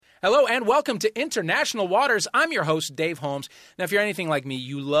Hello and welcome to International Waters. I'm your host, Dave Holmes. Now, if you're anything like me,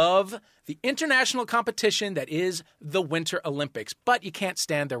 you love the international competition that is the Winter Olympics, but you can't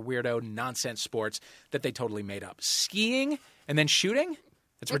stand their weirdo nonsense sports that they totally made up. Skiing and then shooting?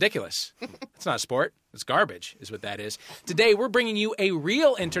 It's ridiculous. It's not a sport. It's garbage, is what that is. Today, we're bringing you a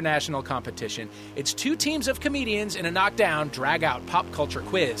real international competition. It's two teams of comedians in a knockdown, drag-out pop culture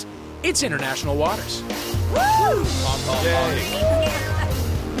quiz. It's International Waters. Woo!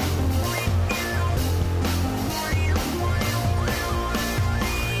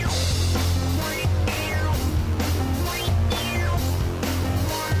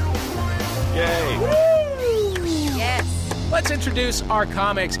 Yay. Let's introduce our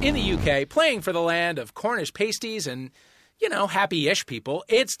comics in the UK, playing for the land of Cornish pasties and, happy-ish people.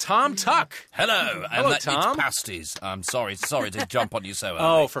 It's Tom Tuck. Hello. Hello, Tom. It's pasties. I'm sorry to jump on you so early.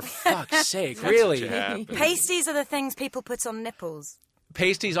 Oh, for fuck's sake, really? Pasties are the things people put on nipples.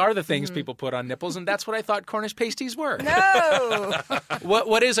 Pasties are the things people put on nipples, and that's what I thought Cornish pasties were. No!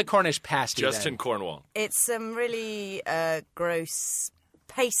 What is a Cornish pasty, Just then? in Cornwall. It's some really gross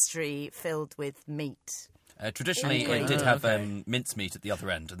pastry filled with meat. Traditionally, it did have mincemeat at the other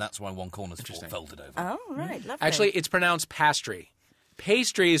end, and that's why one corner's folded over. Oh, right, lovely. Actually, it's pronounced pastry.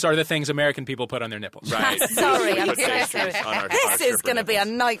 Pastries are the things American people put on their nipples. Right. Sorry, I'm Put so pastries sorry. on our This is going to be a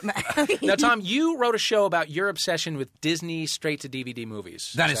nipples. nightmare. Now, Tom, you wrote a show about your obsession with Disney straight-to-DVD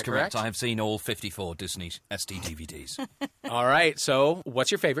movies. That is correct. I have seen all 54 Disney SD DVDs. All right, so what's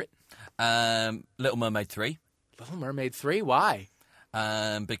your favorite? Little Mermaid 3. Little Mermaid 3, why?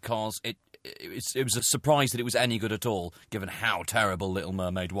 Because it was a surprise that it was any good at all, given how terrible Little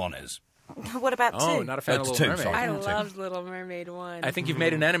Mermaid 1 is. What about two? Oh, not a fan of Two, Little Mermaid. sorry. I loved Little Mermaid 1. I think you've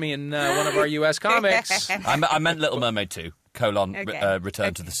made an enemy in one of our U.S. comics. I meant Little Mermaid 2,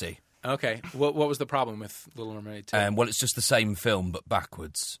 Return to the Sea. Okay. What was the problem with Little Mermaid 2? Well, it's just the same film, but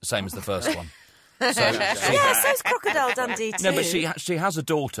backwards, same as the first one. So Yeah, so's Crocodile Dundee too. No, but she has a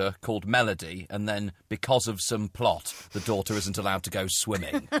daughter called Melody, and then because of some plot, the daughter isn't allowed to go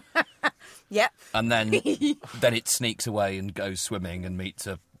swimming. Yep. And then it sneaks away and goes swimming and meets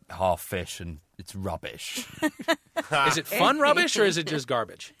a half fish, and it's rubbish. Is it fun rubbish or is it just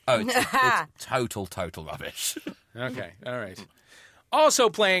garbage? Oh, it's total rubbish. Okay. All right. Also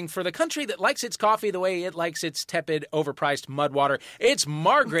playing for the country that likes its coffee the way it likes its tepid, overpriced mud water, it's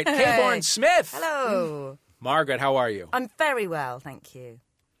Margaret Caborn Smith. Hello. Margaret, how are you? I'm very well, thank you.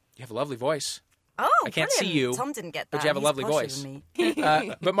 You have a lovely voice. Oh, I can't see brilliant. you, Tom didn't get that. but you have a He's lovely posher voice. than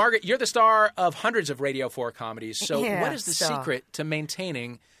me. But Margaret, you're the star of hundreds of Radio 4 comedies. So Yeah, what is the star. secret to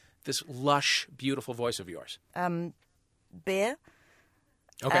maintaining this lush, beautiful voice of yours? Beer?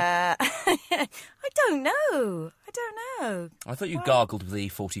 Okay. I don't know. I thought you gargled with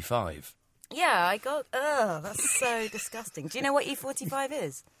E45. Yeah, I got... Ugh, that's so disgusting. Do you know what E45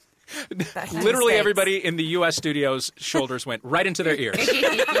 is? Literally everybody in the U.S. studios' shoulders went right into their ears.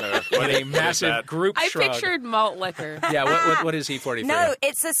 With a massive group I shrug. pictured malt liquor. Yeah, what is E40 No,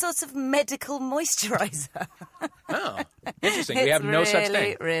 it's a sort of medical moisturizer. Oh, interesting. We have no such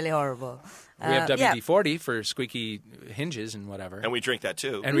thing. Really horrible. We have yeah. WD-40 for squeaky hinges and whatever. And we drink that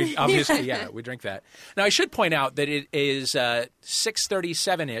too. And we obviously, we drink that. Now, I should point out that it is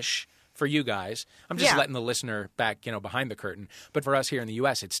 6:37-ish for you guys. I'm just letting the listener back, behind the curtain. But for us here in the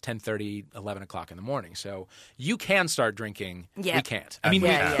U.S., it's 10:30, 11 o'clock in the morning. So you can start drinking. Yeah. We can't. I mean, Yeah,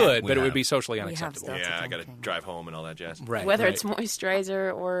 we yeah. could, We but it would have. be socially have unacceptable. started. Yeah, I got to drinking. drive home and all that jazz. Right. Whether right. it's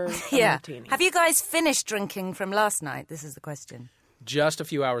moisturizer or a Yeah. martini. Have you guys finished drinking from last night? This is the question. Just a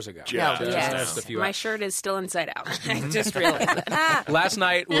few hours ago. Yeah. Just a few My hours. shirt is still inside out. I just realized that. Last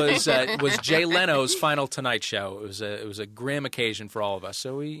night was Jay Leno's final Tonight Show. It was a grim occasion for all of us.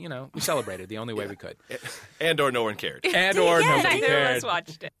 So we celebrated the only way we could. And/or no one cared. And or nobody Neither of cared. us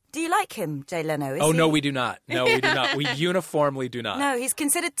watched it. Do you like him, Jay Leno? Is Oh, he... no, we do not. No, we do not. We uniformly do not. No, he's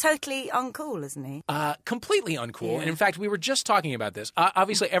considered totally uncool, isn't he? Completely uncool. Yeah. And in fact, we were just talking about this.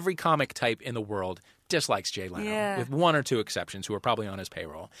 Obviously, every comic type in the world dislikes Jay Leno, Yeah. with one or two exceptions who are probably on his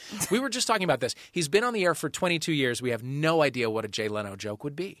payroll. We were just talking about this. He's been on the air for 22 years. We have no idea what a Jay Leno joke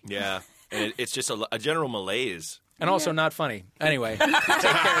would be. Yeah. And it's just a general malaise. And also not funny. Anyway, take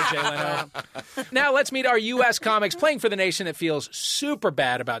care, Jay Leno. Now let's meet our U.S. comics playing for the nation that feels super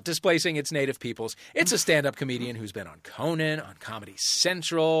bad about displacing its native peoples. It's a stand-up comedian who's been on Conan, on Comedy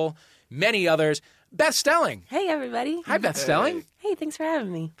Central, many others. Beth Stelling. Hey, everybody. Hi, Beth Stelling. Hey, thanks for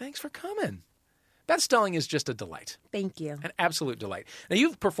having me. Thanks for coming. Beth Stelling is just a delight. Thank you. An absolute delight. Now,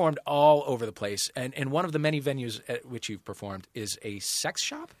 you've performed all over the place, and one of the many venues at which you've performed is a sex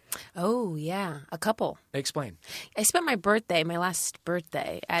shop? Oh, yeah. A couple. Explain. I spent my last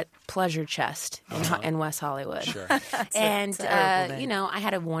birthday, at Pleasure Chest in West Hollywood. Sure. And, terrible name. I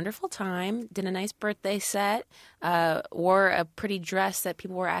had a wonderful time, did a nice birthday set, wore a pretty dress that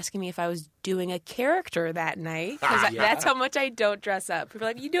people were asking me if I was doing a character that night. Because that's how much I don't dress up. People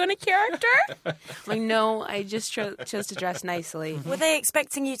are like, you doing a character? I'm like, no, I just chose to dress nicely. Were they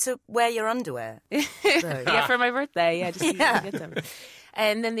expecting you to wear your underwear? Yeah, for my birthday. Yeah, just to get them.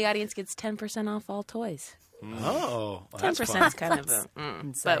 And then the audience gets 10% off all toys. Oh, well, 10% that's fun. is kind of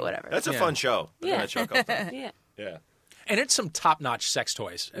but whatever. That's a fun show. Yeah. That show comes out. Yeah. Yeah. And it's some top-notch sex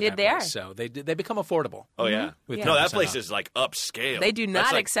toys. at Yeah, that they place, are. So they become affordable. Oh, yeah. With Yeah. No, that 10% place off. is like upscale. They do That's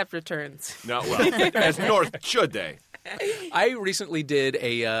not like, accept returns. No, well, as North should they? I recently did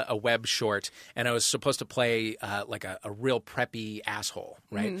a web short, and I was supposed to play like a real preppy asshole,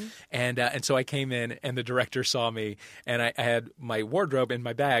 right? And so I came in, and the director saw me, and I had my wardrobe in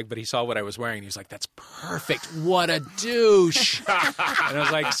my bag, but he saw what I was wearing. He was like, "That's perfect. What a douche!" And I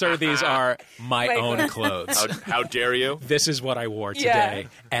was like, "Sir, these are my own clothes. How dare you? This is what I wore today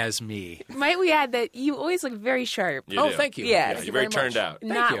as me." Might we add that you always look very sharp. You Oh, do. thank you. Yeah, Yeah, you're very turned out.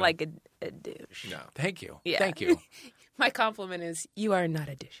 Not you. like a douche. No. Thank you. Yeah. Thank you. My compliment is you are not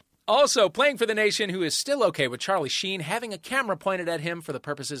a douche. Also, playing for the nation, who is still okay with Charlie Sheen having a camera pointed at him for the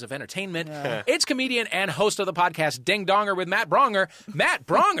purposes of entertainment, it's comedian and host of the podcast Ding Donger with Matt Bronger. Matt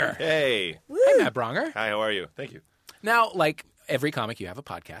Bronger. Hey. Hey, Matt Bronger. Hi, how are you? Thank you. Now, like every comic, you have a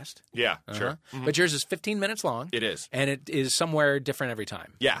podcast. Yeah, sure. But yours is 15 minutes long. It is. And it is somewhere different every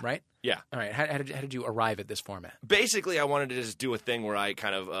time. Yeah. Right? Yeah. All right. How did you arrive at this format? Basically, I wanted to just do a thing where I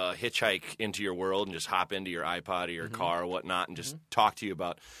kind of hitchhike into your world and just hop into your iPod or your car or whatnot and just talk to you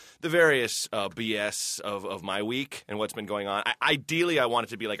about the various BS of my week and what's been going on. Ideally, I want it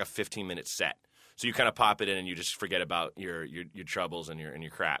to be like a 15-minute set. So you kind of pop it in and you just forget about your troubles and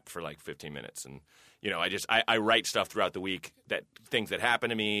your crap for like 15 minutes. And, I write stuff throughout the week, that things that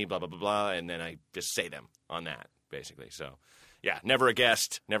happen to me, blah, blah, blah, blah, and then I just say them on that, basically. So, yeah, never a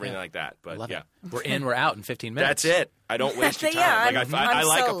guest, never anything like that. But, Love yeah. it. We're in, we're out in 15 minutes. That's it. I don't waste your time. Yeah, I I'm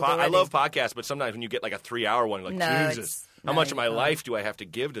like sold I already. love podcasts, but sometimes when you get like a 3-hour one, you're like, No, Jesus, how no, much of my you can't. life do I have to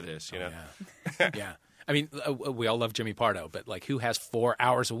give to this? You know? Yeah. I mean, we all love Jimmy Pardo, but like, who has 4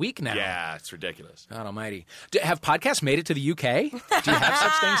 hours a week now? Yeah, it's ridiculous. God almighty. Have podcasts made it to the UK? Do you have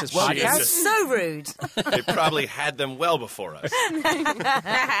such things as podcasts? Jesus. So rude. They probably had them well before us.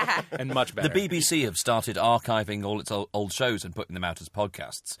 And much better. The BBC have started archiving all its old shows and putting them out as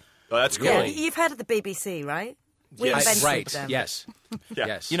podcasts. Oh, that's cool. Yeah, you've heard of the BBC, right? We Yes. invented Right. them. Yes. Yeah.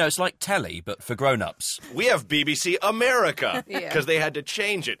 Yes. You know, it's like telly, but for grown-ups. We have BBC America Yeah. because they had to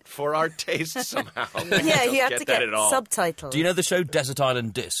change it for our taste somehow. Yeah, you have Get to that get at all. subtitles. Do you know the show Desert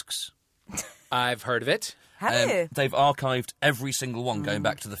Island Discs? I've heard of it. Have you? They've archived every single one going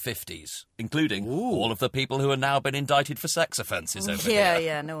back to the 50s, including all of the people who have now been indicted for sex offences over Yeah, here.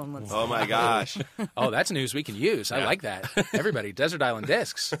 yeah, no one wants Oh my gosh. Oh, that's news we can use. I like that. Everybody, Desert Island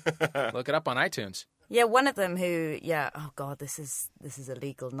Discs. Look it up on iTunes. Yeah, one of them who, oh God, this is a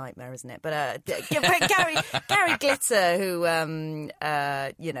legal nightmare, isn't it? But Gary Glitter, who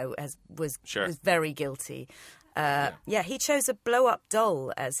was very guilty. He chose a blow-up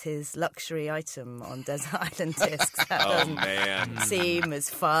doll as his luxury item on Desert Island Discs. That Oh doesn't man. seem as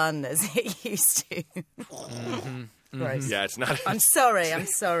fun as it used to. Gross. Yeah, it's not. I'm sorry.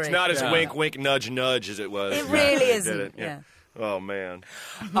 It's not as wink, wink, nudge, nudge as it was. It when really they isn't. did it. Yeah. Oh man.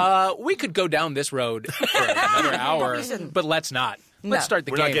 We could go down this road for another hour, but let's not. Let's start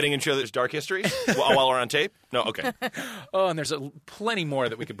the We're game. not getting into other's dark histories while we're on tape? No, okay. Oh, and there's plenty more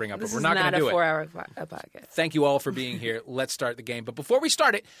that we could bring up, This but we're is not going to do a it. 4-hour podcast. Thank you all for being here. Let's start the game. But before we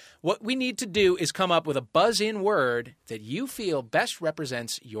start it, what we need to do is come up with a buzz-in word that you feel best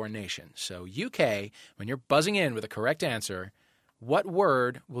represents your nation. So, UK, when you're buzzing in with a correct answer, what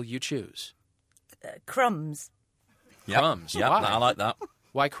word will you choose? Crumbs. Yep. Crumbs. Yep, Why? I like that.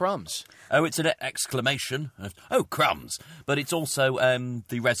 Why crumbs? Oh, it's an exclamation. Oh, crumbs. But it's also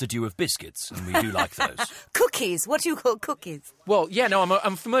the residue of biscuits, and we do like those. Cookies. What do you call cookies? Well, yeah, no,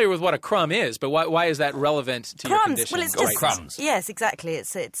 I'm familiar with what a crumb is, but why is that relevant to your Crumbs. condition? Well, it's Oh, just crumbs. Yes, exactly.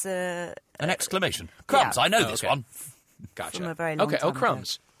 It's An exclamation. Crumbs, Yeah. I know Oh, this okay. one. Gotcha. from a very long okay, time oh,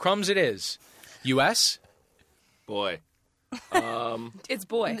 crumbs. Crumbs it is. U.S.? Boy. It's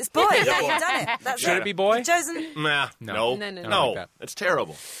boy. It's boy. Yeah, you've done it. That's Should it be boy? You've chosen. Nah. No. No, no, no. I don't like that. That's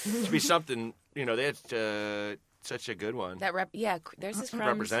terrible. It should be something, that's such a good one. There's this crumbs.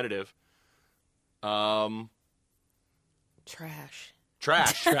 Representative. Trash.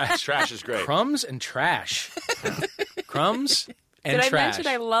 Trash. Trash is great. Crumbs and trash. Crumbs and Did I trash.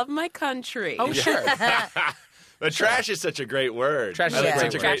 mention I love my country? Oh, sure. But trash is such a great word. Trash is I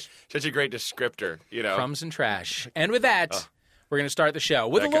think a great word. such a great descriptor. You know, Crumbs and trash. And with that, we're going to start the show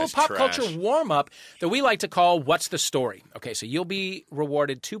with a That little guy's pop trash. culture warm-up that we like to call What's the Story? Okay, so you'll be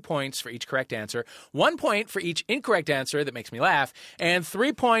rewarded 2 points for each correct answer, 1 point for each incorrect answer that makes me laugh, and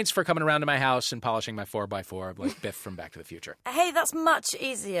 3 points for coming around to my house and polishing my 4x4 like Biff from Back to the Future. Hey, that's much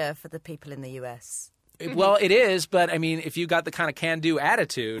easier for the people in the US. Well, it is, but I mean, if you got the kind of can-do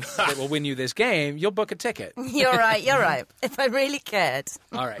attitude that will win you this game, you'll book a ticket. You're right. If I really cared.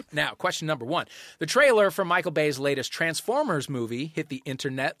 All right. Now, question number 1. The trailer for Michael Bay's latest Transformers movie hit the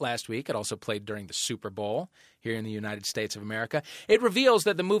internet last week. It also played during the Super Bowl here in the United States of America. It reveals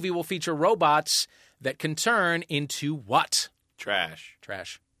that the movie will feature robots that can turn into what? trash.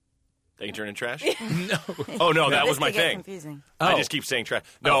 Trash. They can turn in trash? No. Oh, no, that This was my could get thing. confusing. I just keep saying trash.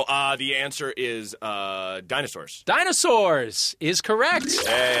 No, the answer is dinosaurs. Dinosaurs is correct.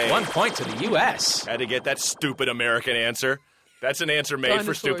 Hey. 1 point to the U.S. Had to get that stupid American answer. That's an answer made for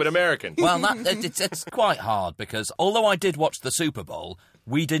Dinosaurs. stupid American. Well, it's quite hard because although I did watch the Super Bowl,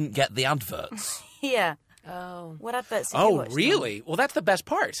 we didn't get the adverts. Yeah. Oh. What adverts did you Oh, watch? really? Well, that's the best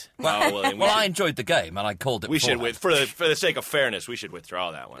part. Well, I enjoyed the game and I called it. We should, beforehand. for the sake of fairness, we should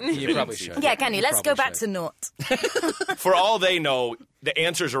withdraw that one. You probably should. Yeah, can you? Let's go probably back should. to naught. For all they know, the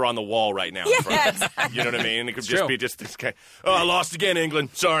answers are on the wall right now. in front of them. exactly. You know what I mean? It could It's just true. be just this guy. Oh, I lost again, England.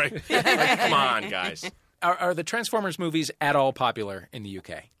 Sorry. Like, come on, guys. Are the Transformers movies at all popular in the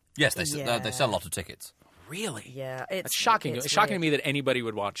U.K.? Yes, they Yeah. sell a lot of tickets. Really? Yeah, That's shocking. It's shocking to weird. me that anybody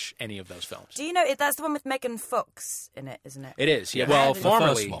would watch any of those films. Do you know that's the one with Megan Fox in it, isn't it? It is. Yeah. Yeah. Well, The first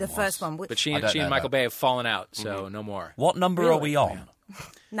formerly. one. The first one. But she I and don't know Michael that. Bay have fallen out, so no more. What number are we on?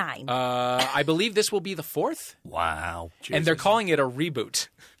 9. I believe this will be the 4th, Wow. and they're calling it a reboot.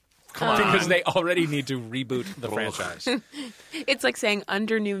 Come on. Because they already need to reboot the franchise. It's like saying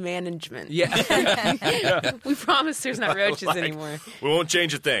under new management. Yeah. We promise there's not roaches anymore. We won't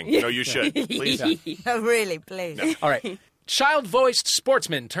change a thing. No, you should. Please. Oh, really? Please. All right. Child-voiced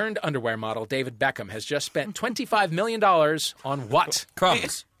sportsman turned underwear model David Beckham has just spent $25 million on what?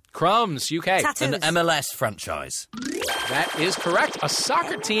 Crumbs. Crumbs, UK. Tattoos. An MLS franchise. That is correct. A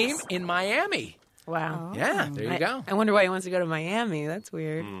soccer team in Miami. Wow. Yeah, there you go. I wonder why he wants to go to Miami. That's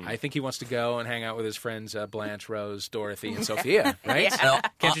weird. I think he wants to go and hang out with his friends Blanche, Rose, Dorothy, and Sophia, right? No,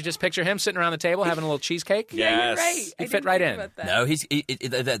 Can't you just picture him sitting around the table having a little cheesecake? Yeah. You're Yes. right. He'd I fit didn't right think in. about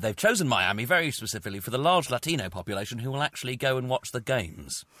that. no, they've chosen Miami very specifically for the large Latino population who will actually go and watch the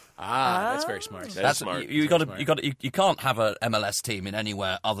games. Ah, that's very smart. That's smart. You can't have a MLS team in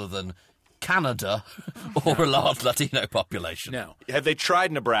anywhere other than Canada or a large Latino population. No. Have they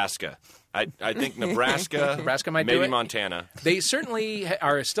tried Nebraska? I think Nebraska, Nebraska might do maybe it. Montana. They certainly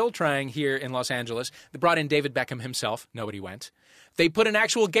are still trying here in Los Angeles. They brought in David Beckham himself. Nobody went. They put an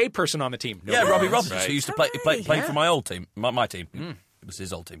actual gay person on the team. Yeah, Nobody Robbie went. Roberts, Right. who used to play Yeah. for my old team, my team. It was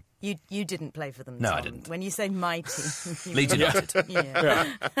his old team. You didn't play for them, No, Tom. I didn't. When you say my team. you Leeds mean- United.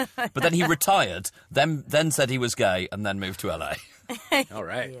 Yeah. But then he retired, then said he was gay, and then moved to LA. All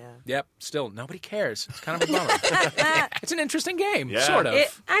right. Yeah. Yep. Still, nobody cares. It's kind of a bummer. It's an interesting game, Yeah. sort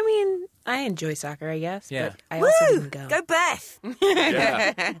of. I mean, I enjoy soccer, I guess. Yeah. But I also Woo! didn't go. Go Beth.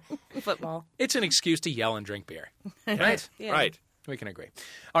 Yeah, Football. It's an excuse to yell and drink beer, right? Yeah. right. We can agree.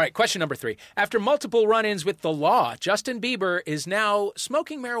 All right, question number 3. After multiple run-ins with the law, Justin Bieber is now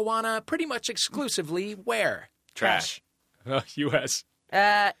smoking marijuana pretty much exclusively where? Trash. U.S.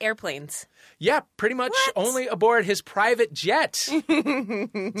 Airplanes. Yeah, pretty much only aboard his private jet.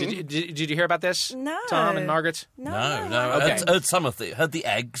 Did you hear about this? No. Tom and Margaret? No. Okay. Heard some of heard the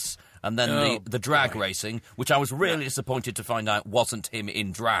eggs, and then the drag racing, which I was really disappointed to find out wasn't him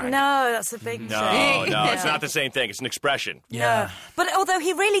in drag. No, that's a big No, shame. no, it's not the same thing. It's an expression. Yeah. But although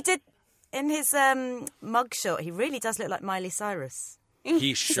he really did, in his mugshot, he really does look like Miley Cyrus.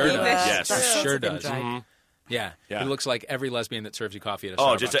 He sure Steve, does. Yes. that's He sure sort of in does. drag. Yeah. Yeah. He looks like every lesbian that serves you coffee at a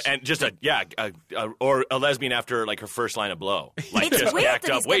Oh, Starbucks. or a lesbian after like her first line of blow, like It's just weird yacked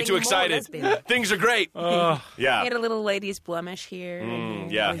that up, he's way getting too more excited. lesbian. Things are great. He Yeah, had a little lady's blemish here.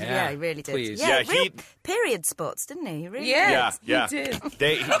 yeah. Yeah, he really did. Please. Yeah, Yeah, real he- period spots, didn't he? He really Yes, Yeah, he did.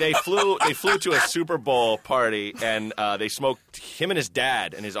 They flew to a Super Bowl party and they smoked. Him and his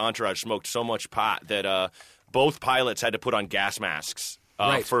dad and his entourage smoked so much pot that both pilots had to put on gas masks.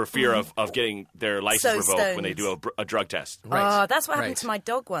 Right. For fear of getting their license So revoked when they stoned. do a drug test. Right. Oh, that's what happened Right. to my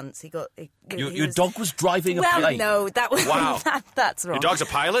dog once. He got. Your dog was driving a Well, plane. no, that was Wow. that's wrong. Your dog's a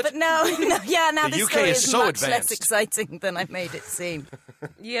pilot? But no, yeah. Now The this UK story is is so much advanced. less exciting than I made it seem.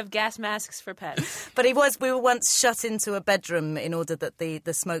 You have gas masks for pets. But we were once shut into a bedroom in order that the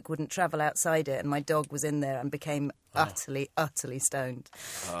smoke wouldn't travel outside it, and my dog was in there and became utterly stoned.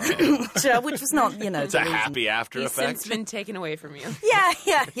 Which was not, It's a happy after He's effect. since been taken away from you.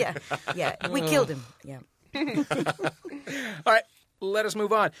 Yeah. We killed him. Yeah. All right, let us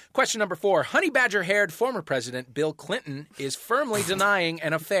move on. Question number 4. Honey badger-haired former President Bill Clinton is firmly denying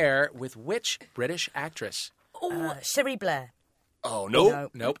an affair with which British actress? Cherie Blair. Oh,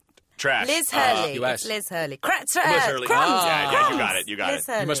 nope. Nope. Trash. Liz Hurley. US. It's Liz Hurley. Liz Hurley. Crumbs. Yeah, you got it. Liz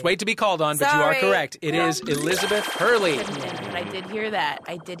Hurley. You must wait to be called on, but you are Sorry. correct. It is Elizabeth Hurley. But I did hear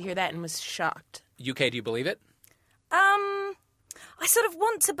that. And was shocked. UK, do you believe it? I sort of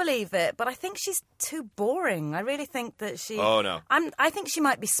want to believe it, but I think she's too boring. I really think that she... Oh, no. I think she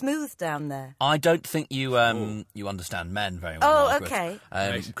might be smooth down there. I don't think you understand men very well. Oh, Margaret.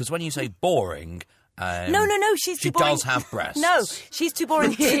 okay. Because when you say boring, No, she's she too boring. does have breasts. No, she's too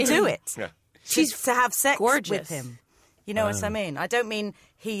boring to do it. Yeah. She's to have sex gorgeous. with him. You know what I mean? I don't mean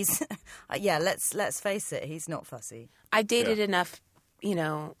he's... let's face it, he's not fussy. I dated enough,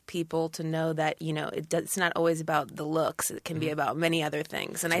 people to know that, it's not always about the looks. It can be about many other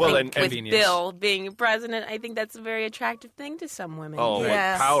things. And I think and with convenience. Bill being president, I think that's a very attractive thing to some women. Oh,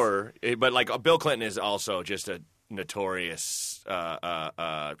 Yes. power. But Bill Clinton is also just a notorious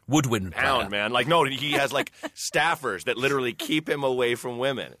Woodwind hound, player. man. He has staffers that literally keep him away from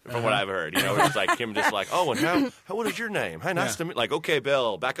women, from what I've heard. It's like him just oh, and what is your name? Hi, nice to meet. Okay,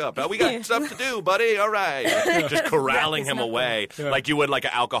 Bill, back up. We got stuff to do, buddy. All right. Just corralling him away like you would an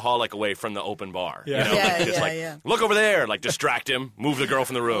alcoholic away from the open bar. Look over there. Distract him, move the girl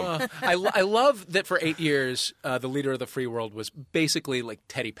from the room. I love that for 8 years, the leader of the free world was basically like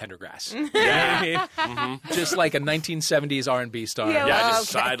Teddy Pendergrass. Yeah. Just like a 1970s R&B star. Yeah, Yeah, just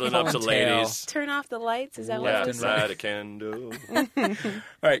sidling up to Pulling tail. ladies. Turn off the lights? Is that what it Left was? and right a candle.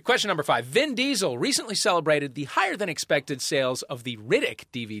 All right, question number 5. Vin Diesel recently celebrated the higher-than-expected sales of the Riddick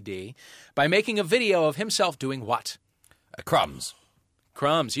DVD by making a video of himself doing what? Crumbs.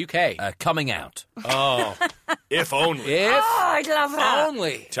 Crumbs, UK. Coming out. Oh. If only. If I'd love that.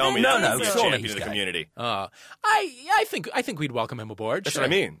 only. Tell me No, that. no, He's a surely champion he's of the gay. community. I think we'd welcome him aboard. That's Sure. what I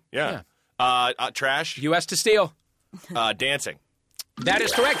mean. Yeah. Trash. U.S. to steal. Dancing. That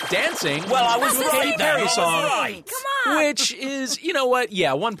is correct. Dancing. Well, I was with a right Katy there. Perry song. Right. Come on. Which is, you know what?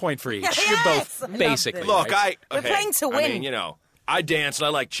 Yeah, 1 point for each. Yes, You're I both love basically. this. Look, right? We're playing to win. I dance and I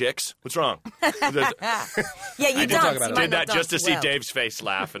like chicks. What's wrong? Yeah, you talk dance. about You it. might Did not that just to dance see well. Dave's face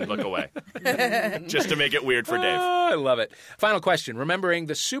laugh and look away. Just to make it weird for Dave. Oh, I love it. Final question. Remembering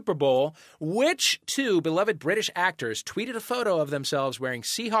the Super Bowl, which 2 beloved British actors tweeted a photo of themselves wearing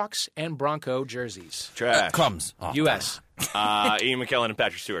Seahawks and Bronco jerseys? Trash. Crumbs. Oh, U.S. Ian McKellen and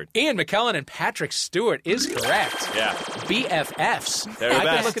Patrick Stewart. Ian McKellen and Patrick Stewart is correct. Yeah. BFFs. They're the I could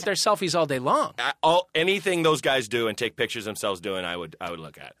best. look at their selfies all day long. Anything those guys do and take pictures themselves doing, I would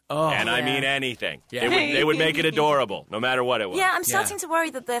look at. And I yeah. mean anything. Yeah. They would make it adorable, no matter what it was. Yeah, I'm starting to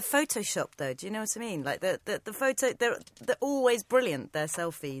worry that they're photoshopped, though. Do you know what I mean? Like the photo, they're always brilliant. Their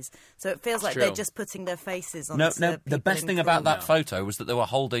selfies, so it feels like true. they're just putting their faces on. No, the the best people thing in about front. that photo was that they were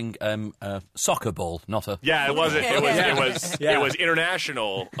holding a soccer ball, not a... Yeah, it wasn't. It was. Yeah. It was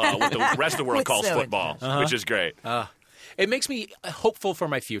international. What the rest of the world With calls so football, which is great. It makes me hopeful for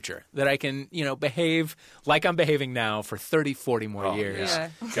my future that I can, behave like I'm behaving now for 30, 40 more years. yeah.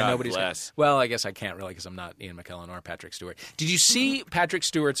 And God nobody's bless. Well, I guess I can't really because I'm not Ian McKellen or Patrick Stewart. Did you see Patrick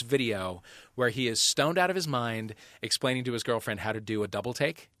Stewart's video where he is stoned out of his mind explaining to his girlfriend how to do a double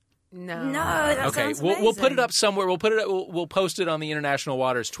take? No. No, that Okay, sounds we'll put it amazing. up somewhere. We'll post it on the International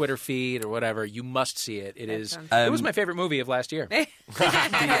Waters Twitter feed or whatever. You must see it. It is. It was my favorite movie of last year. It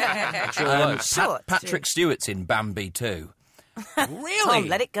sure was. Short, Patrick Stewart's in Bambi too. Really? Tom,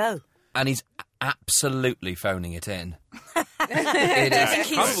 let it go. And he's absolutely phoning it in. It is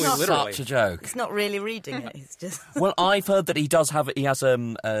he's Probably not- literally. such a joke. It's not really reading it. It's just. Well, I've heard that he has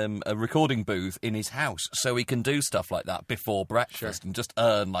a recording booth in his house, so he can do stuff like that before breakfast and just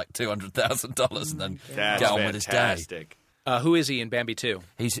earn like $200,000 and then That's get on with his day. fantastic. Who is he in Bambi 2?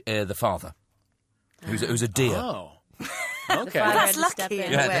 He's the father, who's a deer. Oh. Okay. father- That's had to step lucky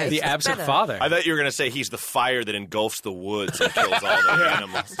in. in a Yeah, way. The It's absent better. father. I thought you were going to say he's the fire that engulfs the woods and kills all the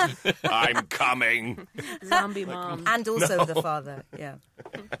animals. I'm coming. Zombie mom. And also the father, yeah.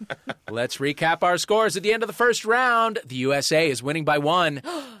 Let's recap our scores at the end of the first round. The USA is winning by 1.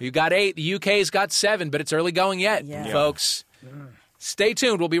 You got 8. The UK's got 7, but it's early going yet, Yeah. folks. Stay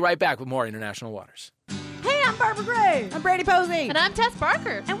tuned. We'll be right back with more International Waters. Hey, I'm Barbara Gray. I'm Brady Posey. And I'm Tess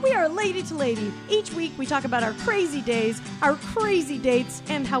Barker. And we are Lady to Lady. Each week we talk about our crazy days, our crazy dates,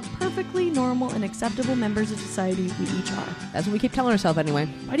 and how perfectly normal and acceptable members of society we each are. That's what we keep telling ourselves anyway.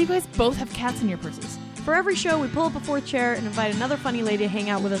 Why do you guys both have cats in your purses? For every show, we pull up a fourth chair and invite another funny lady to hang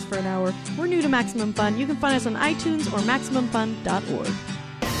out with us for an hour. We're new to Maximum Fun. You can find us on iTunes or MaximumFun.org.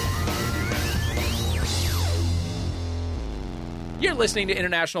 You're listening to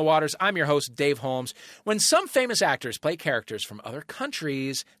International Waters. I'm your host, Dave Holmes. When some famous actors play characters from other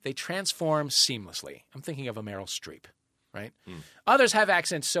countries, they transform seamlessly. I'm thinking of a Meryl Streep, right? Others have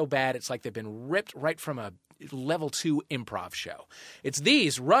accents so bad it's like they've been ripped right from a level 2 improv show. It's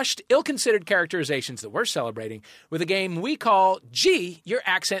these rushed, ill-considered characterizations that we're celebrating with a game we call, Gee, Your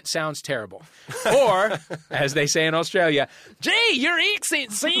Accent Sounds Terrible. Or, as they say in Australia, Gee, your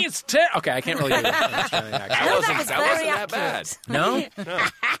accent sounds terrible. Okay, I can't really do that. Australian accent. That wasn't that bad. No?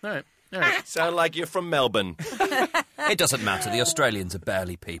 All right. Sound like you're from Melbourne. It doesn't matter. The Australians are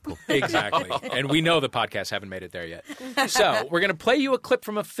barely people. Exactly. And we know the podcasts haven't made it there yet. So we're going to play you a clip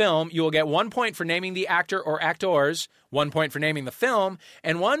from a film. You will get 1 point for naming the actor or actors, 1 point for naming the film,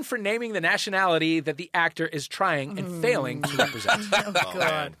 and 1 for naming the nationality that the actor is trying and failing to represent. Oh,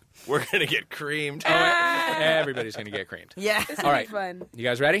 man. We're going to get creamed. Everybody's going to get creamed. Yeah. This All will right. be fun. You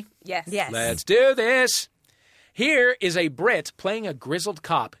guys ready? Yes. Yes. Let's do this. Here is a Brit playing a grizzled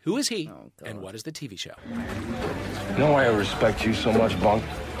cop. Who is he, and what is the TV show? You know why I respect you so much, Bunk?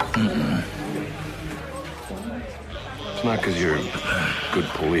 It's not because you're good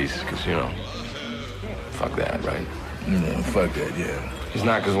police, because, you know, fuck that, right? Yeah, fuck that, yeah. It's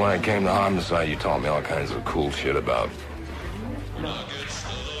not because when I came to homicide, you taught me all kinds of cool shit about... Well,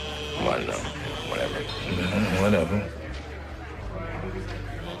 I don't know, whatever. Whatever.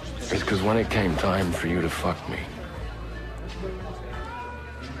 It's because when it came time for you to fuck me,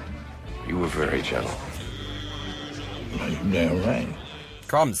 you were very gentle. You damn right.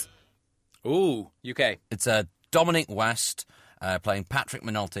 Crumbs. Ooh, UK. It's Dominic West playing Patrick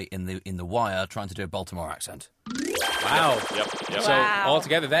Minotti in the Wire, trying to do a Baltimore accent. Wow. Yep. So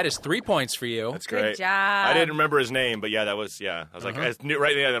altogether, that is 3 points for you. That's great. Good job. I didn't remember his name, but yeah, that was, I was like, I knew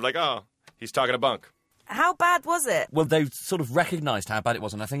right in the end, I'm like, oh, he's talking to Bunk. How bad was it? Well, they sort of recognised how bad it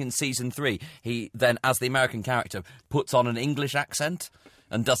was, and I think in season 3, he then, as the American character, puts on an English accent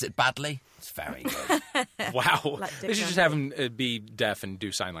and does it badly. It's very good. Wow. Like They should just have him be deaf and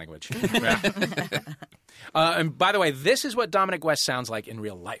do sign language. And by the way, this is what Dominic West sounds like in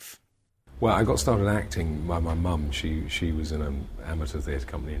real life. Well, I got started acting by my mum. She was in an amateur theatre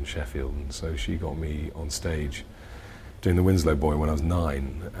company in Sheffield, and so she got me on stage doing The Winslow Boy when I was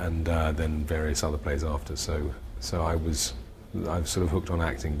 9, and then various other plays after. So I was sort of hooked on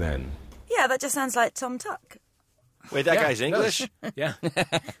acting then. Yeah, that just sounds like Tom Tuck. Wait, that guy's English? Yeah.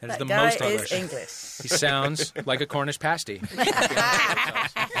 That is That the guy most is English. English. He sounds like a Cornish pasty.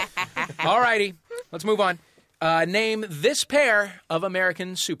 All righty. Let's move on. Name this pair of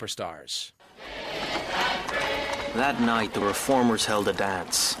American superstars. That night, the reformers held a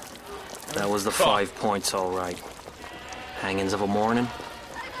dance. That was the 5 points, all right. Hangings of a morning,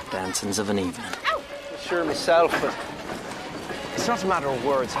 dancings of an evening. Sure myself, but it's not a matter of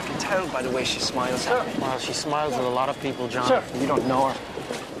words. I can tell by the way she smiles at me. Well, she smiles at a lot of people, John. Sir, you don't know her.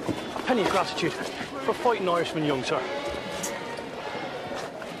 A penny of gratitude for fighting Irishmen young, sir.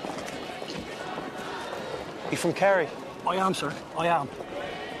 You from Kerry? I am, sir. I am.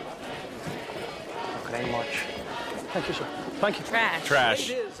 Not very much. Thank you, sir. Thank you.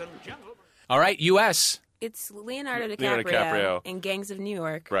 Trash. All right, U.S. It's Leonardo Leonardo DiCaprio. in Gangs of New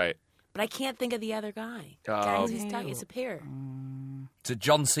York. Right. But I can't think of the other guy. Guys, it's a pair. To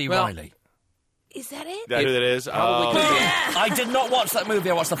John C. Well- Reilly. Is that it? That who that is? Probably could be. I did not watch that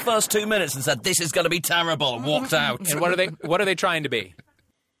movie. I watched the first 2 minutes and said, this is going to be terrible, and walked out. And what are they trying to be?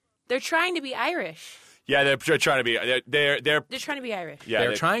 They're trying to be Irish. Yeah, they're trying to be. They're trying to be Irish. yeah.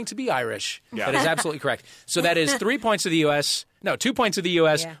 They're trying to be Irish. Yeah. That is absolutely correct. So that is 3 points to the U.S. No, 2 points to the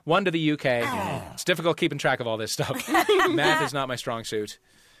U.S., Yeah. 1 to the U.K. It's difficult keeping track of all this stuff. Math is not my strong suit.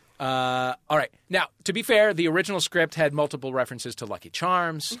 All right. Now, to be fair, the original script had multiple references to Lucky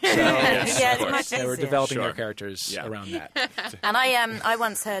Charms. So Yeah, it's much they were easier. developing their Sure. characters Yeah. around that. And I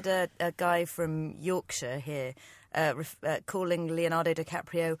once heard a guy from Yorkshire here calling Leonardo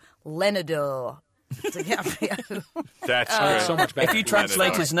DiCaprio Leonardo DiCaprio. That's great. So much better. If you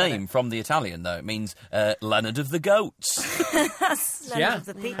translate his name from the Italian, though, it means Leonard of the Goats. That's Leonard Yeah. of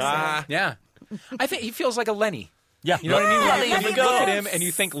the Pizza. Yeah. I think he feels like a Lenny. Yeah. You know what I mean? Lenny When of you the look at Gods. him and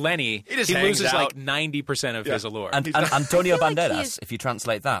you think Lenny, He just he hangs loses out. like 90% of his allure. And Antonio like Banderas, he's- if you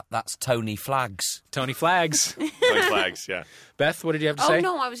translate that, that's Tony Flags. Tony Flags. Tony Flags, yeah. Beth, what did you have to Oh say?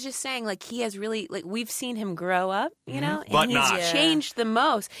 no, I was just saying, like he has really, like we've seen him grow up, you know, and But he's not. changed the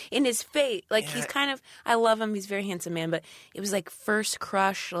most in his face. Like he's kind of, I love him. He's a very handsome man, but it was like first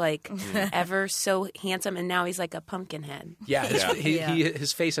crush, like ever so handsome, and now he's like a pumpkin head. Yeah,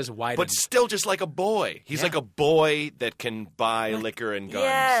 his face has widened. But still just like a boy. He's like a boy that can buy liquor and guns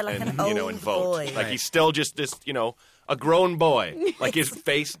yeah, like and, an and old vote. boy. Like Right. he's still just this, a grown boy. Like his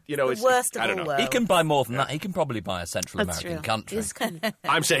face, is worst of I don't all know. worlds. He can buy more than that. He can probably buy a Central That's American true. country. He's kind of-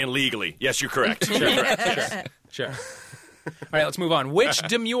 I'm saying legally. Yes, you're correct. Sure. All right, let's move on. Which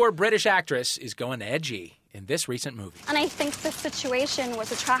demure British actress is going edgy in this recent movie? And I think this situation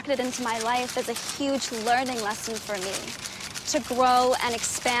was attracted into my life as a huge learning lesson for me to grow and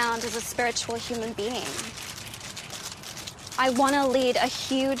expand as a spiritual human being. I want to lead a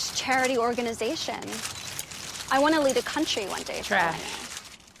huge charity organization. I want to lead a country one day. Trash.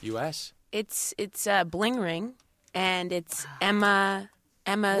 U.S.? It's Bling Ring, and it's Emma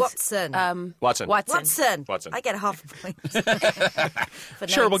Watson. Watson. I get half a point. For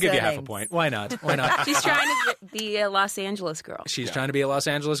Sure, knowing we'll give you half a surnames. point. Why not? Why not? She's trying to be a Los Angeles girl. She's trying to be a Los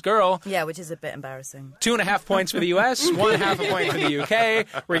Angeles girl. Yeah, which is a bit embarrassing. 2.5 points for the U.S., 1.5 a point for the U.K.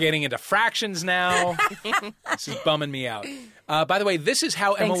 We're getting into fractions now. This is bumming me out. By the way, this is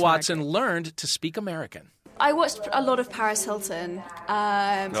how Emma Thanks, Watson learned to speak American. I watched a lot of Paris Hilton.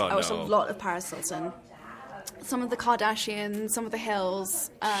 I watched a no. lot of Paris Hilton. Some of the Kardashians, some of the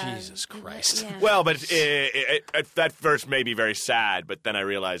Hills. Jesus Christ. Yeah. Well, but that verse may be very sad, but then I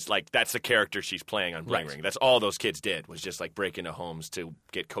realized, that's the character she's playing on Bling Right. Ring. That's all those kids did, was just, break into homes to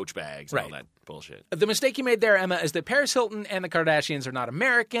get Coach bags and all Right. that bullshit. The mistake you made there, Emma, is that Paris Hilton and the Kardashians are not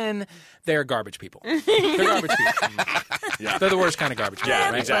American. They're garbage people. They're garbage people. Yeah. They're the worst kind of garbage people, Yeah,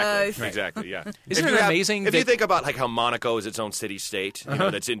 right? exactly. Both. Exactly, yeah. Isn't If it you amazing If that- you think about, how Monaco is its own city-state,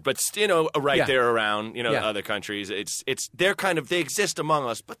 that's in, but, right Yeah. there around, Yeah. other countries, they're they exist among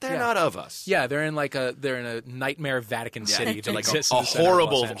us, but they're Yeah. not of us. Yeah, they're in a nightmare Vatican City that Like exists a in the center of Los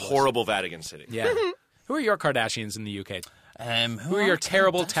horrible, Angeles. horrible Vatican City. Yeah. Who are your Kardashians in the UK? Who Who are your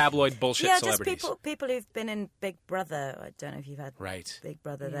terrible tabloid bullshit Yeah, celebrities? just people who've been in Big Brother. I don't know if you've had Right. Big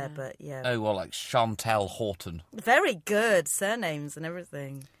Brother there, but yeah. Oh, well, like Chantel Horton. Very good surnames and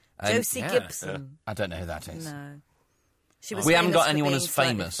everything. Josie yeah. Gibson. I don't know who that is. No. She was We haven't famous got for anyone being as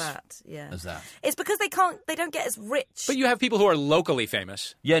slightly famous fat, yeah. as that. It's because they don't get as rich. But you have people who are locally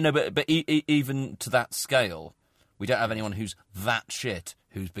famous. Yeah, no, but even to that scale, we don't have anyone who's that shit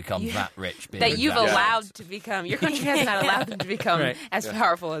who's become that rich. being That you've that allowed to become. Your country has not allowed them to become Right. as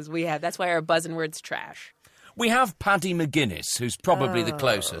powerful as we have. That's why our buzzing word's trash. We have Paddy McGuinness, who's probably the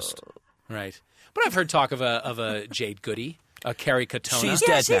closest. Right. But I've heard talk of a Jade Goody, a Carrie Katona. She's yeah,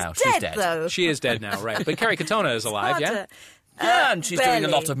 dead she's now. dead, She's dead. though. She is dead now, right? But Carrie Katona is alive, Hard yeah? to- Yeah, and she's doing a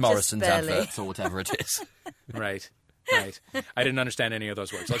lot of barely, Morrison's just barely. adverts or whatever it is. Right. I didn't understand any of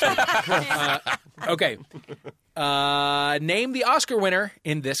those words. Let's move on. Okay. Name the Oscar winner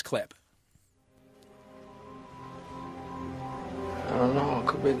in this clip. I don't know. It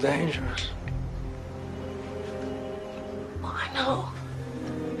could be dangerous. Well, I know.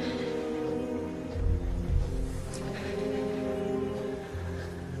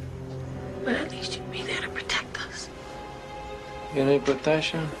 But at least you'd be there to protect us. You need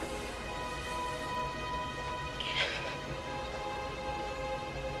protection?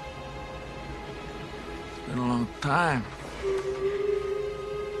 It's been a long time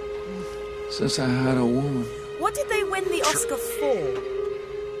since I had a woman. What did they win the Oscar for?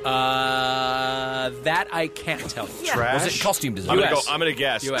 That I can't tell you. Yeah. Trash? Was it costume design? US. I'm gonna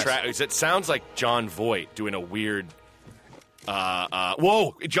guess. US. It sounds like John Voight doing a weird.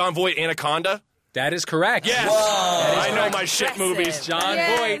 Whoa, John Voight, Anaconda. That is correct. Yes, I know my shit Impressive. movies. John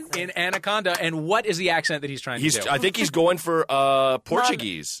Yes. Voight in Anaconda. And what is the accent that he's trying to do? I think he's going for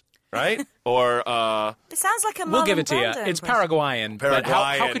Portuguese, right? Or It sounds like a We'll Marlon give it to you. Brando It's impression. Paraguayan. But how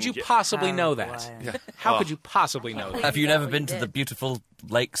Paraguayan, could you yeah. possibly know that? Paraguayan. How could you possibly know that? Have you never what been you to the did. beautiful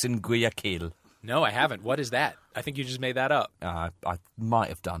lakes in Guayaquil? No, I haven't. What is that? I think you just made that up. I might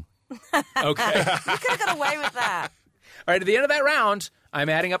have done. Okay. You could have got away with that. All right, at the end of that round, I'm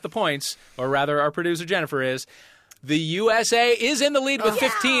adding up the points, or rather our producer Jennifer is. The USA is in the lead with We've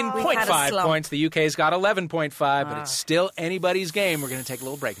had a 15.5 slump. points. The UK's got 11.5, but it's still anybody's game. We're going to take a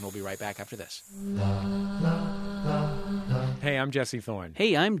little break, and we'll be right back after this. Hey, I'm Jesse Thorne.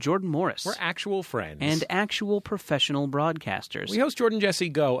 Hey, I'm Jordan Morris. We're actual friends. And actual professional broadcasters. We host Jordan Jesse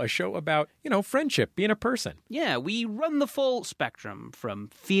Go, a show about, friendship, being a person. Yeah, we run the full spectrum, from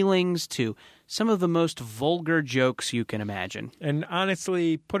feelings to some of the most vulgar jokes you can imagine. And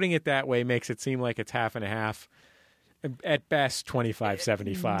honestly, putting it that way makes it seem like it's half and a half. At best,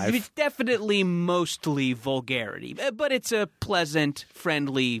 25-75. It's definitely mostly vulgarity, but it's a pleasant,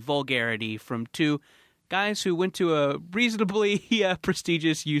 friendly vulgarity from two guys who went to a reasonably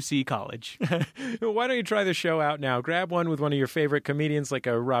prestigious UC college. Why don't you try the show out now? Grab one with one of your favorite comedians like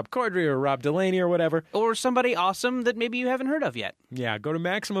a Rob Corddry or Rob Delaney or whatever. Or somebody awesome that maybe you haven't heard of yet. Yeah, go to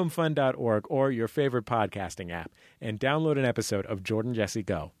MaximumFun.org or your favorite podcasting app and download an episode of Jordan Jesse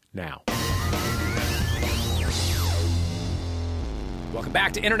Go now. Welcome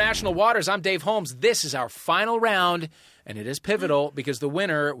back to International Waters. I'm Dave Holmes. This is our final round, and it is pivotal because the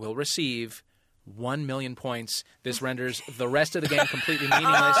winner will receive 1 million points. This renders the rest of the game completely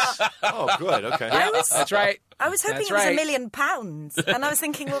meaningless. Oh, good. Okay. Yeah, that's right. I was hoping it was £1 million, and I was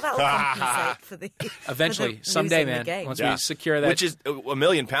thinking, well, that'll compensate for the eventually, someday, man. Once we secure that, which is £1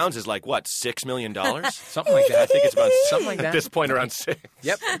 million is like what, $6 million? Something like that. I think it's about something like that. At this point, around 6.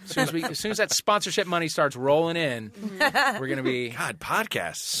 Yep. As soon as that sponsorship money starts rolling in, we're going to be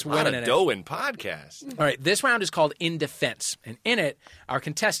podcasts. A lot swimming of in dough in podcasts. All right. This round is called In Defense, and in it, our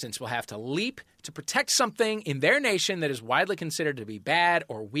contestants will have to leap to protect something in their nation that is widely considered to be bad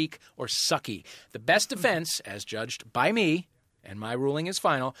or weak or sucky. The best defense, as judged by me, and my ruling is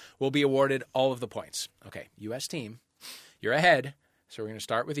final, will be awarded all of the points. Okay, U.S. team, you're ahead, so we're going to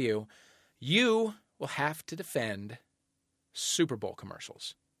start with you. You will have to defend Super Bowl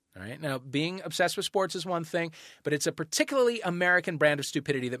commercials. All right. Now, being obsessed with sports is one thing, but it's a particularly American brand of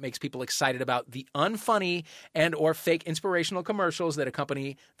stupidity that makes people excited about the unfunny and or fake inspirational commercials that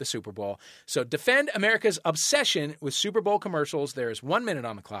accompany the Super Bowl. So defend America's obsession with Super Bowl commercials. There is 1 minute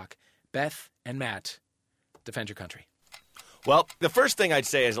on the clock. Beth and Matt, defend your country. Well, the first thing I'd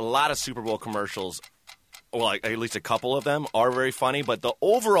say is a lot of Super Bowl commercials, well, at least a couple of them, are very funny. But the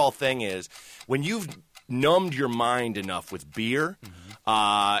overall thing is when you've numbed your mind enough with beer,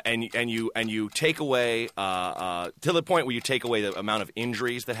 and you take away to the point where you take away the amount of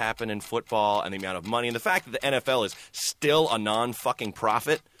injuries that happen in football and the amount of money and the fact that the NFL is still a non-fucking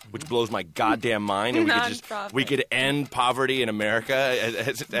profit, which blows my goddamn mind. And we could end poverty in America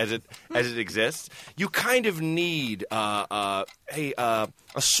as it exists. You kind of need a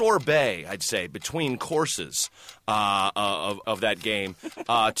sorbet, I'd say, between courses of that game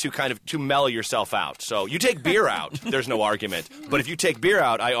to mellow yourself out. So you take beer out, there's no argument. But if you take beer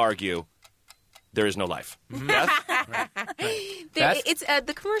out, I argue there is no life. The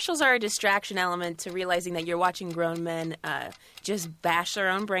commercials are a distraction element to realizing that you're watching grown men just bash their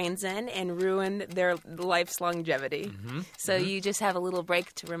own brains in and ruin their life's longevity. So you just have a little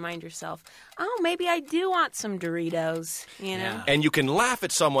break to remind yourself, oh, maybe I do want some Doritos, you know? Yeah. And you can laugh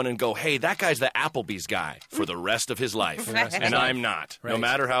at someone and go, hey, that guy's the Applebee's guy for the rest of his life. And I'm not. Right. No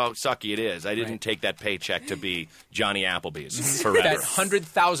matter how sucky it is. I didn't take that paycheck to be Johnny Applebee's forever. That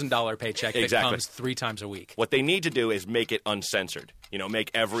 $100,000 paycheck that comes 3 times a week. What they need to do is make it uncensored.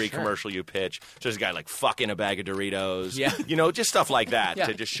 Make every commercial you pitch. So there's a guy like fucking a bag of Doritos. Yeah. Just stuff like that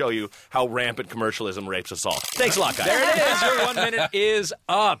to just show you how rampant commercialism rapes us all. Thanks a lot, guys. There it is. Your 1 minute is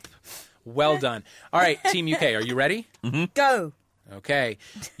up. Well done. All right, Team UK, are you ready? Go. Okay.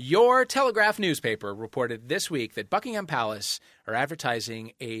 Your Telegraph newspaper reported this week that Buckingham Palace are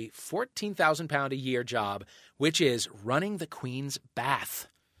advertising a £14,000 a year job, which is running the Queen's bath.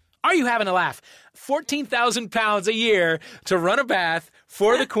 Are you having a laugh? £14,000 a year to run a bath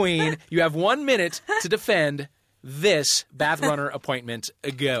for the Queen. You have 1 minute to defend this bath runner appointment.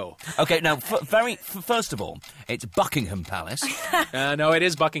 Go. Okay, now, first of all, it's Buckingham Palace. No, it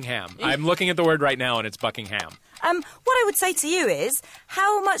is Buckingham. I'm looking at the word right now, and it's Buckingham. What I would say to you is,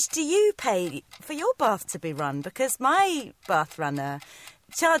 how much do you pay for your bath to be run? Because my bath runner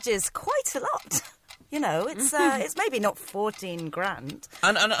charges quite a lot. It's maybe not 14 grand.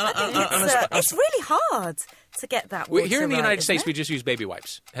 And it's really hard to get that water here in the right, United States, we just use baby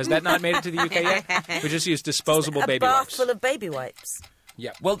wipes. Has that not made it to the UK yet? We just use disposable baby wipes. A bath full of baby wipes.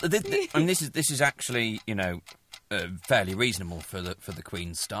 Yeah. Well, this is actually, fairly reasonable for the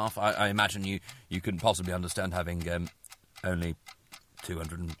Queen's staff. I imagine you can possibly understand having only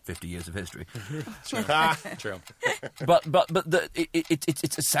 250 years of history. True. But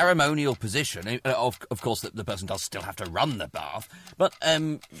it's a ceremonial position. Of course, the person does still have to run the bath, but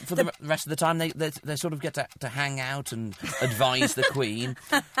for the rest of the time, they sort of get to hang out and advise the Queen.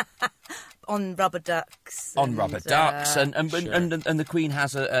 on rubber ducks. On rubber ducks, and the Queen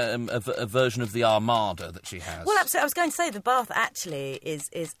has a version of the Armada that she has. Well, absolutely. I was going to say the bath actually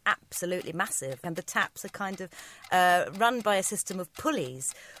is absolutely massive, and the taps are kind of run by a system of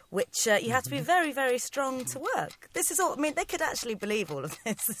pulleys, which you have to be very, very strong to work. This is all. I mean, they could actually believe all of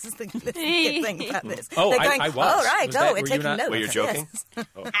this. This is the good thing about this. Oh, They're going, I was. Oh, right. Was that, we're taking notes. Were you joking? Yes.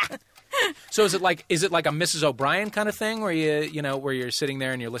 Oh. So is it like a Mrs. O'Brien kind of thing where where you're sitting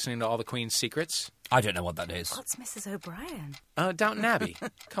there and you're listening to all the Queen's secrets? I don't know what that is. What's Mrs. O'Brien? Downton Abbey.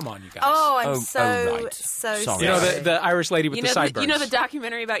 Come on, you guys. Oh, I'm so right. sorry. You know the Irish lady with the sideburns. You know the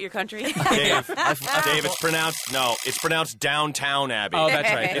documentary about your country? Dave, it's pronounced Downtown Abbey. Oh,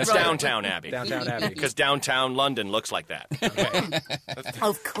 that's right. It's Downtown Abbey. Downtown Abbey. Because downtown London looks like that. Okay.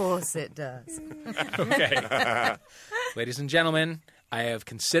 Of course it does. Okay. Ladies and gentlemen, I have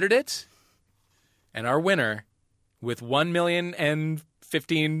considered it, and our winner, with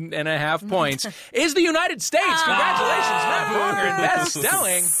 1,015.5 points, is the United States. Congratulations, Matt Bronger and Beth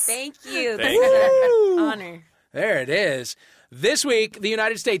Stelling. Thank you. Thank That's you. an honor. There it is. This week, the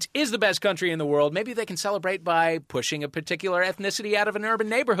United States is the best country in the world. Maybe they can celebrate by pushing a particular ethnicity out of an urban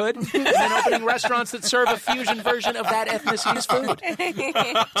neighborhood and then opening restaurants that serve a fusion version of that ethnicity's food.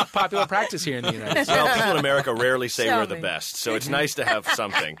 It's a popular practice here in the United States. Well, people in America rarely say we're the best, so it's nice to have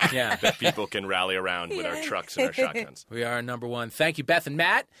something that people can rally around with our trucks and our shotguns. We are number one. Thank you, Beth and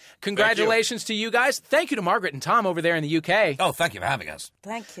Matt. Congratulations to you guys. Thank you to Margaret and Tom over there in the UK. Oh, thank you for having us.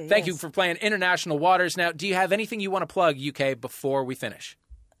 Thank you. Thank you for playing International Waters. Now, do you have anything you want to plug, UK, before we finish?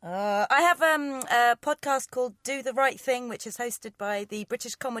 I have a podcast called Do the Right Thing, which is hosted by the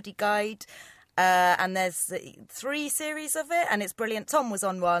British Comedy Guide. And there's 3 series of it, and it's brilliant. Tom was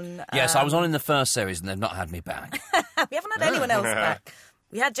on one. Yes, I was on in the first series, and they've not had me back. We haven't had anyone else back.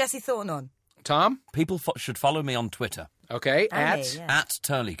 We had Jesse Thornton on. Tom? People should follow me on Twitter. Okay, at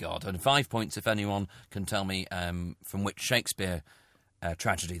Turleygod. And 5 points if anyone can tell me from which Shakespeare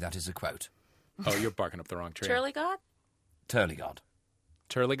tragedy that is a quote. Oh, you're barking up the wrong tree. Turleygod? Turleygod.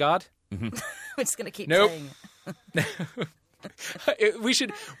 Turleygod? Mm-hmm. We're just going to keep saying it.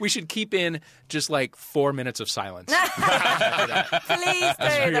 we should keep in just like 4 minutes of silence. Please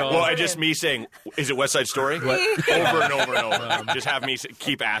do. Well, and just me saying, is it West Side Story? Over and over and over. Just have me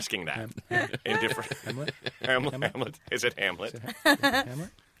keep asking that. In different... Hamlet? Is it Hamlet? Hamlet?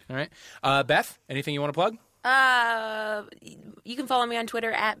 All right. Beth, anything you want to plug? You can follow me on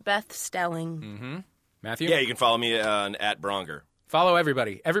Twitter at Beth Stelling. Mm-hmm. Matthew? Yeah, you can follow me at Bronger. Follow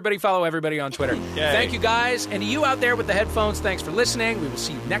everybody. Everybody follow everybody on Twitter. Thank you, guys. And to you out there with the headphones, thanks for listening. We will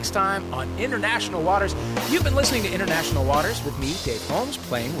see you next time on International Waters. You've been listening to International Waters with me, Dave Holmes.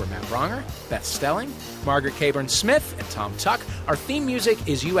 Playing were Matt Bronger, Beth Stelling, Margaret Caburn-Smith, and Tom Tuck. Our theme music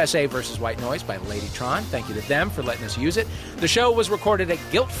is USA vs. White Noise by Ladytron. Thank you to them for letting us use it. The show was recorded at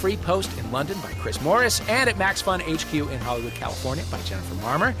Guilt Free Post in London by Chris Morris and at Max Fun HQ in Hollywood, California by Jennifer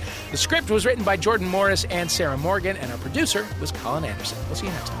Marmer. The script was written by Jordan Morris and Sarah Morgan, and our producer was Colin Anderson. We'll see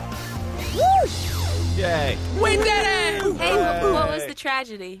you next time. Woo! Yay. We did it! Hey, what was the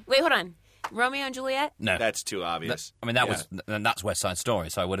tragedy? Wait, hold on. Romeo and Juliet? No. That's too obvious. That's West Side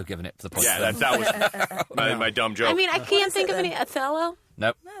Story, so I would have given it to the point. Yeah, that was my dumb joke. I mean, I can't think of any. Othello?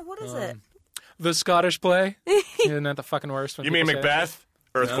 Nope. No, what is it? The Scottish play? Isn't that the fucking worst? You mean Macbeth?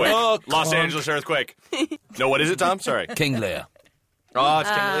 Earthquake. No. Los Angeles earthquake. No, what is it, Tom? Sorry. King Lear. Oh, it's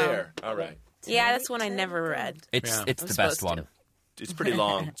King Lear. All right. Yeah, that's one I never read. It's the best one. It's pretty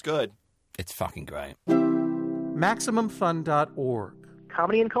long. It's good. It's fucking great. MaximumFun.org.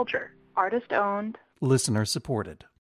 Comedy and culture. Artist owned. Listener supported.